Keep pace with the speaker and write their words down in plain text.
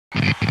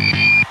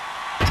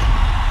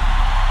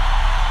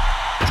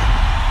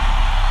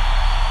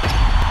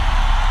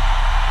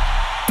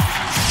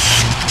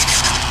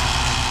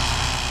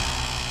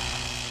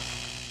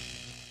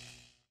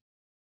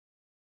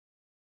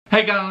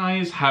Hey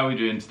guys, how are we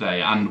doing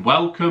today? And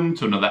welcome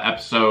to another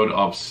episode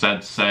of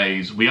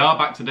SeddzSayz. We are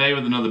back today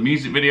with another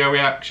music video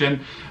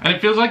reaction, and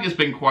it feels like it's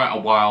been quite a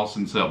while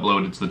since I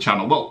uploaded to the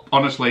channel. Well,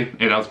 honestly,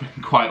 it has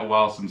been quite a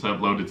while since I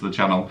uploaded to the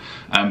channel.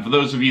 For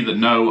those of you that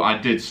know, I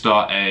did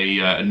start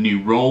a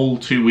new role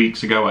 2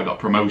 weeks ago. I got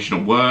promotion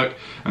at work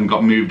and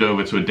got moved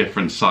over to a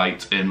different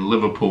site in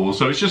Liverpool.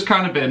 So it's just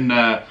kind of been,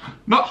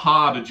 not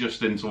hard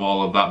adjusting to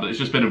all of that, but it's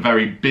just been a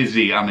very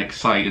busy and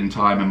exciting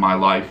time in my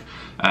life.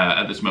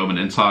 At this moment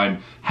in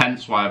time,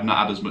 hence why I've not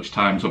had as much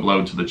time to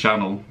upload to the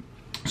channel.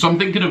 So I'm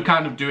thinking of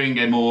kind of doing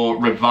a more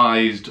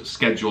revised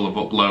schedule of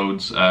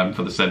uploads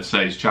for the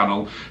SeddzSayz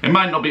channel. It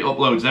might not be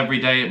uploads every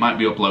day, it might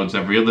be uploads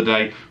every other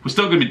day. We're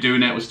still going to be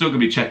doing it, we're still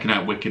going to be checking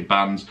out wicked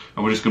bands,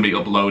 and we're just going to be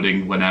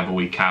uploading whenever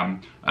we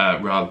can,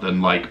 rather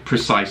than like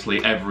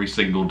precisely every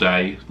single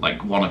day,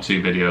 like 1 or 2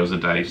 videos a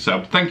day.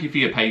 So thank you for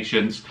your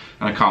patience,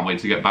 and I can't wait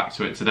to get back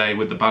to it today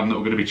with the band that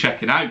we're going to be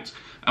checking out.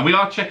 And we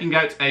are checking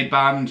out a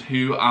band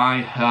who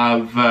I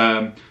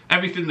have,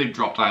 everything they've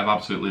dropped I have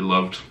absolutely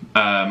loved.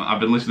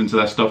 I've been listening to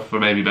their stuff for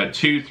maybe about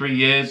 2-3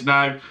 years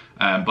now,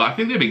 but I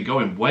think they've been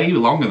going way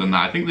longer than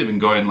that. I think they've been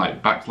going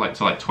like back to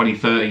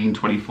 2013,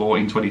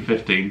 2014,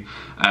 2015,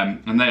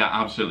 and they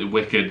are absolutely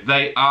wicked.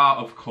 They are,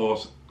 of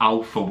course,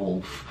 Alpha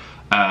Wolf.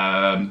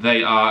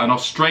 They are an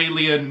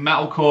Australian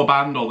metalcore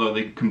band, although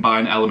they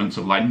combine elements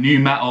of like nu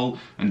metal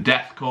and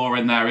deathcore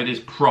in there. It is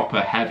proper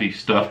heavy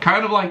stuff,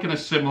 kind of like in a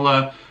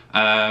similar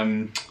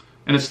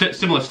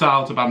similar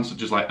style to bands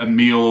such as like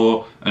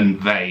Amur and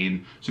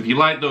Vane. So if you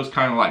like those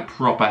kind of like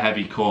proper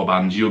heavy core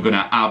bands, you're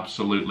gonna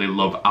absolutely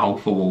love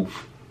Alpha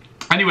Wolf.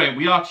 Anyway,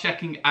 we are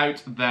checking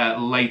out their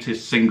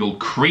latest single,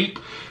 Creep,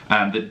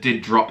 that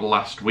did drop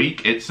last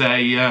week. It's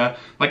a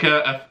like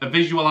a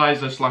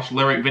visualizer slash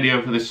lyric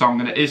video for this song,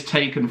 and it is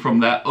taken from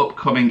their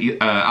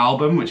upcoming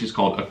album, which is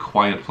called A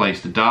Quiet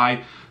Place to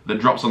Die, that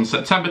drops on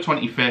September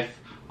 25th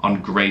on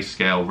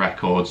Grayscale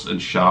Records and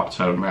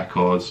Sharptone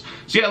Records.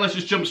 So yeah, let's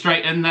just jump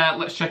straight in there,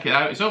 let's check it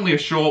out. It's only a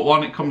short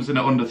one, it comes in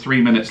at under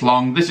 3 minutes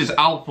long. This is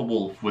Alpha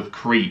Wolf with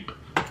Creep.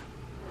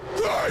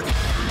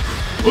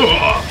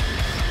 Ugh.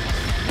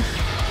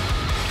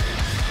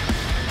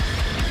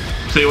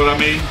 See what I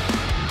mean?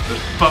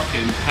 It's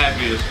fucking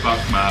heavy as fuck,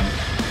 man.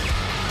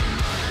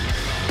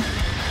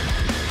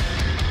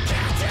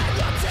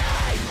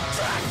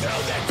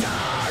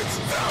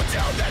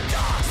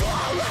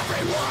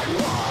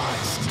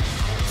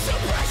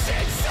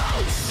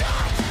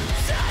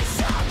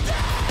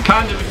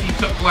 Kind of if you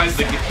took like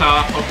the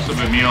guitar hooks of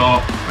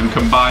Amur and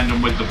combined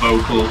them with the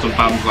vocals of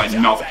bands like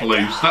Knocked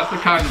Loose, that's the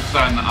kind of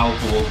sound that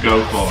Alpha Wolf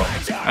go for,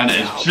 and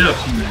it is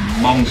just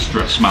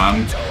monstrous,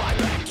 man.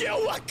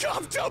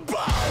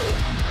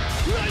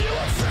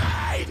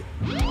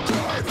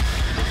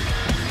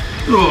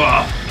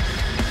 Ugh.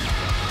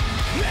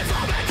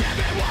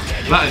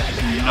 That is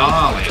just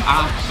gnarly,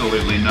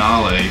 absolutely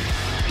gnarly.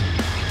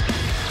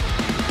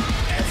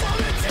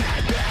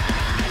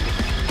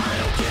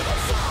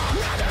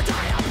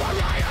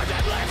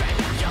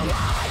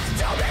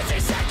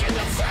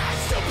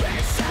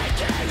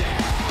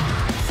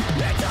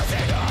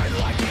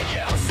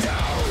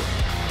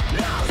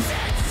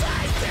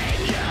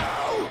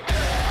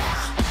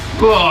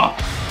 Ugh.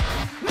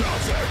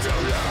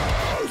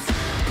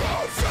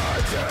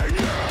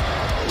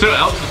 So what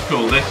else is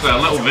cool? This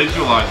little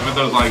visualizer with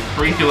those like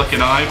freaky looking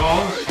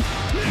eyeballs.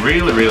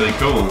 Really, really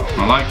cool.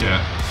 I like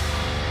it.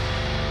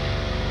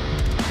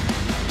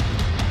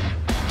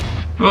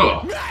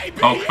 Oh,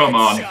 oh come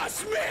on.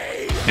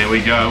 Here we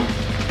go.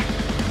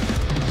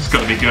 It's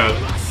gotta be good.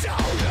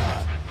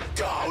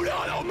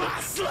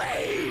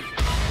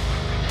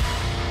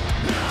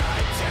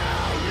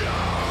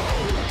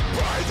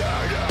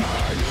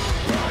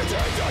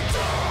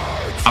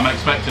 I'm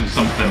expecting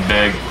something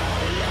big.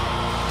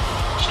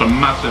 Just a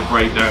massive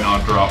breakdown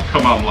or drop.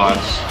 Come on,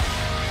 lads.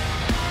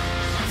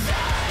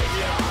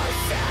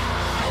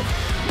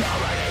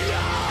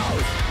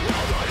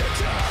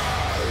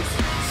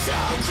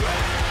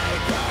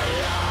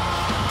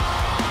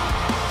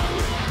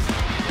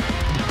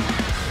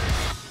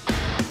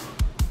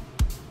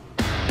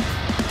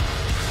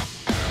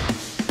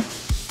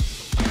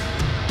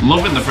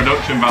 Loving the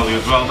production value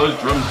as well. Those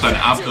drums sound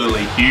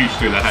absolutely huge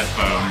through the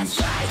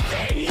headphones.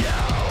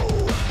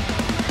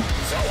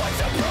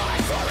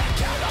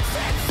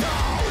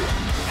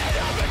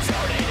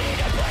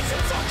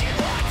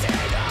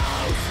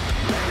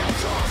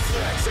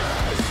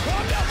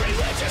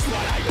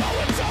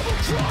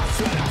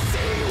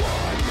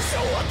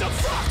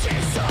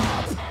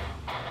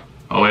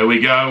 Oh, here we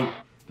go.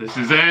 This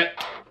is it.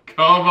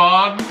 Come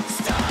on.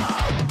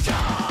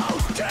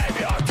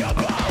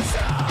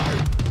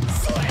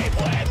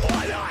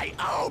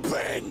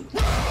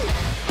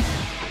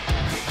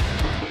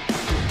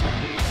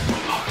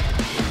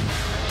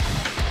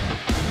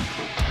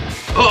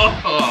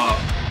 Oh.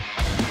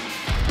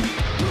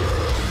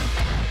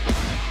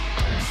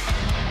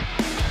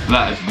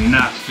 That is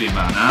nasty,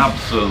 man.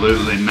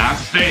 Absolutely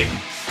nasty.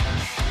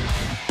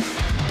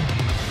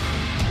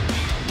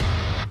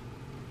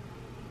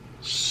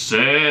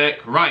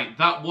 Sick. Right,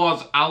 that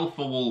was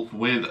Alpha Wolf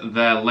with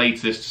their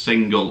latest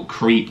single,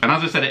 Creep. And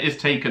as I said, it is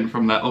taken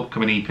from their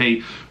upcoming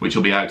EP, which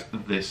will be out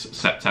this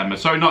September.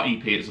 Sorry, not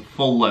EP, it's a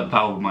full-length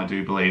album, I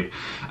do believe.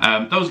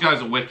 Those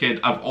guys are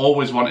wicked. I've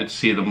always wanted to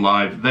see them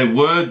live. They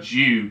were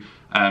due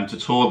to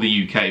tour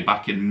the UK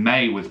back in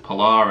May with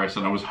Polaris,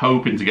 and I was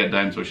hoping to get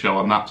down to a show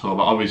on that tour,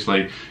 but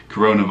obviously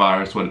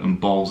coronavirus went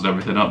and ballsed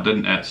everything up,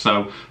 didn't it?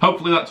 So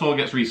hopefully that tour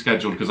gets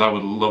rescheduled, because I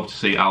would love to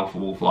see Alpha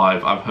Wolf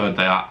live. I've heard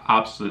they are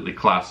absolutely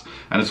class,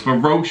 and as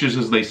ferocious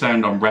as they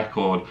sound on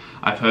record,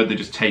 I've heard they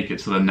just take it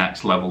to the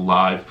next level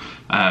live.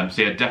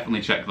 So yeah,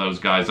 definitely check those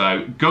guys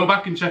out. Go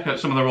back and check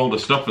out some of their older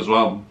stuff as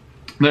well.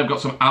 They've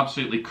got some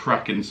absolutely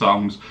cracking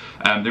songs.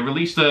 They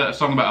released a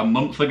song about a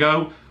month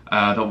ago.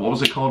 What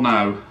was it called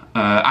now?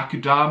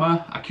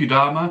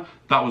 Akudama.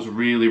 That was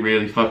really,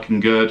 really fucking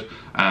good.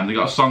 They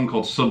got a song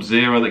called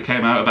Sub-Zero that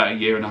came out about a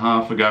year and a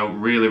half ago.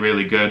 Really,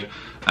 really good.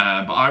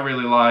 But I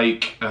really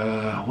like,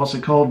 what's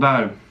it called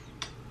now?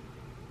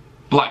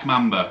 Black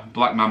Mamba.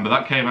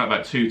 That came out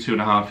about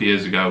 2.5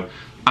 years ago.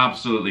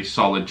 Absolutely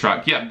solid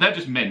track. Yeah, they're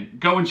just mint.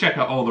 Go and check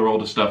out all their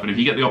older stuff, and if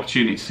you get the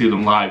opportunity to see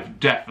them live,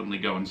 definitely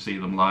go and see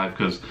them live,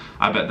 because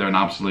I bet they're an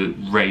absolute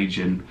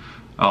raging.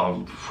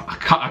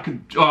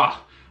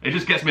 It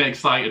just gets me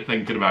excited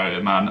thinking about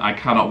it, man. I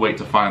cannot wait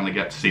to finally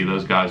get to see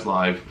those guys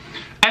live.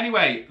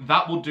 Anyway,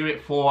 that will do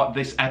it for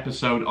this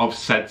episode of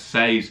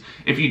SeddzSayz.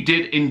 If you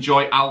did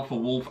enjoy Alpha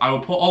Wolf, I will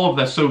put all of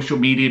their social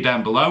media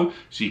down below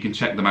so you can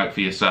check them out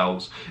for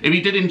yourselves. If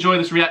you did enjoy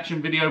this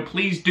reaction video,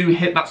 please do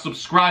hit that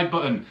subscribe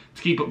button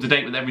to keep up to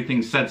date with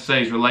everything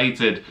SeddzSayz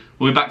related.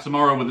 We'll be back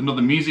tomorrow with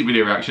another music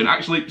video reaction.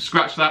 Actually,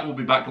 scratch that, we'll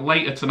be back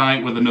later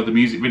tonight with another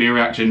music video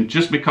reaction,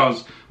 just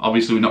because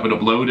obviously we've not been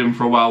uploading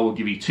for a while. We'll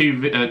give you two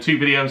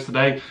videos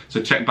today, so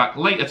check back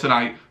later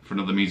tonight for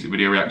another music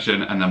video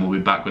reaction, and then we'll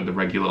be back with the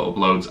regular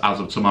uploads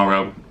as of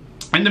tomorrow.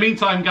 In the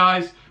meantime,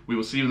 guys, we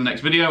will see you in the next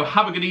video.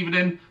 Have a good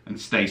evening and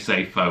stay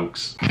safe,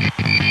 folks.